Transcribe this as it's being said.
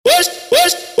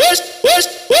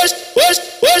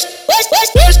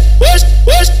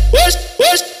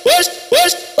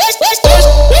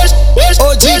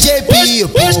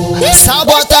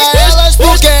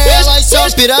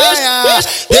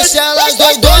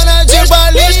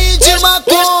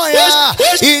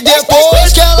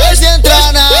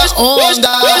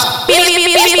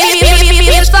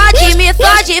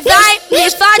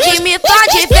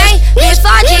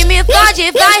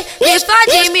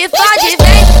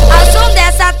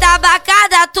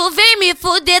tabacada, tu vem me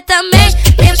fuder também.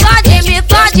 Me fode,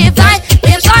 vai.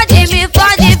 Me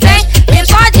fode, vem.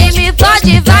 Me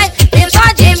fode, vai.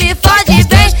 Me fode,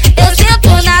 vem. Eu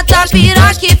sento na tua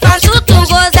piroca e faço tu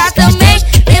gozar também.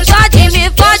 Me fode,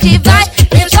 vai.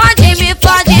 Me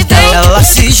fode, vem. Ela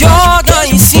se joga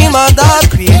em cima da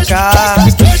pica,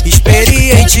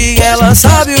 experiente, ela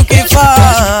sabe o que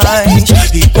faz.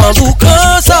 E quando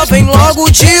cansa vem logo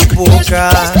de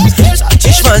boca,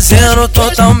 satisfazendo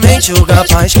totalmente o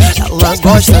rapaz. Ela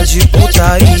gosta de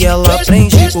putaria, ela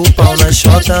prende o pau na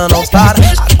chota, não para.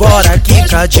 Agora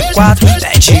quica de quatro,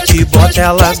 pede que bota.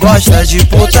 Ela gosta de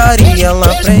putaria,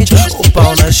 ela prende o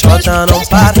pau na chota, não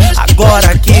para.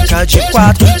 Agora quica de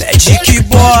quatro, pede que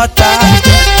bota.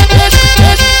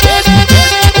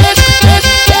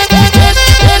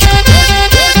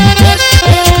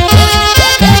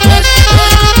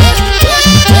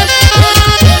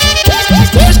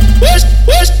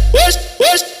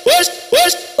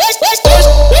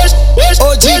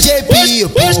 Ô DJ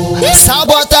Pipo,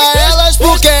 sabota elas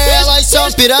porque elas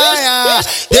são piranha.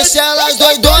 Deixa elas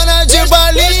doidonas de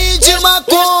balinha de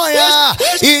maconha,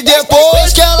 e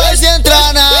depois que elas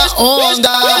entrar na onda,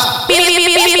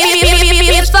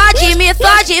 me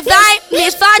fode, vai.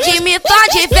 Me fode,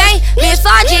 vem. Me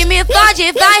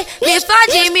fode, vai.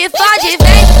 Me fode,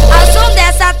 vem. Ao som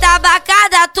dessa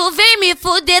tabacada, tu vem me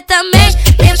fuder também.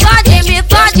 Me fode,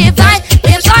 vai.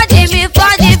 Me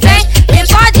fode, vem. Me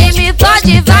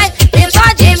fode, vai.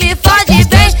 Me fode,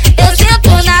 vem. Eu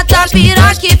sento na tua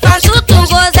piroca e faço tu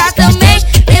gozar também.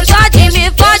 Me fode,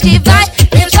 vai.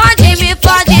 Me fode,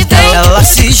 vem. Ela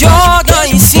se joga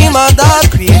em cima da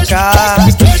pica,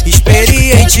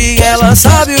 experiente, ela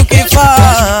sabe o que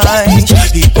faz.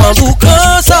 E quando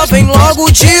cansa vem logo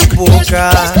de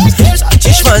boca,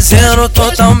 satisfazendo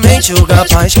totalmente o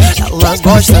rapaz. Ela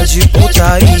gosta de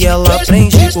putaria, ela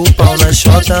prende o pau na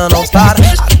chota, não para.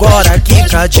 Agora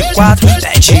quica de quatro,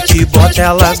 pede que bota.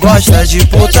 Ela gosta de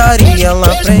putaria,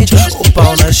 ela prende o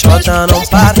pau na chota, não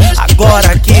para.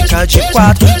 Agora quica de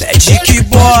quatro, pede que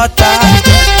bota.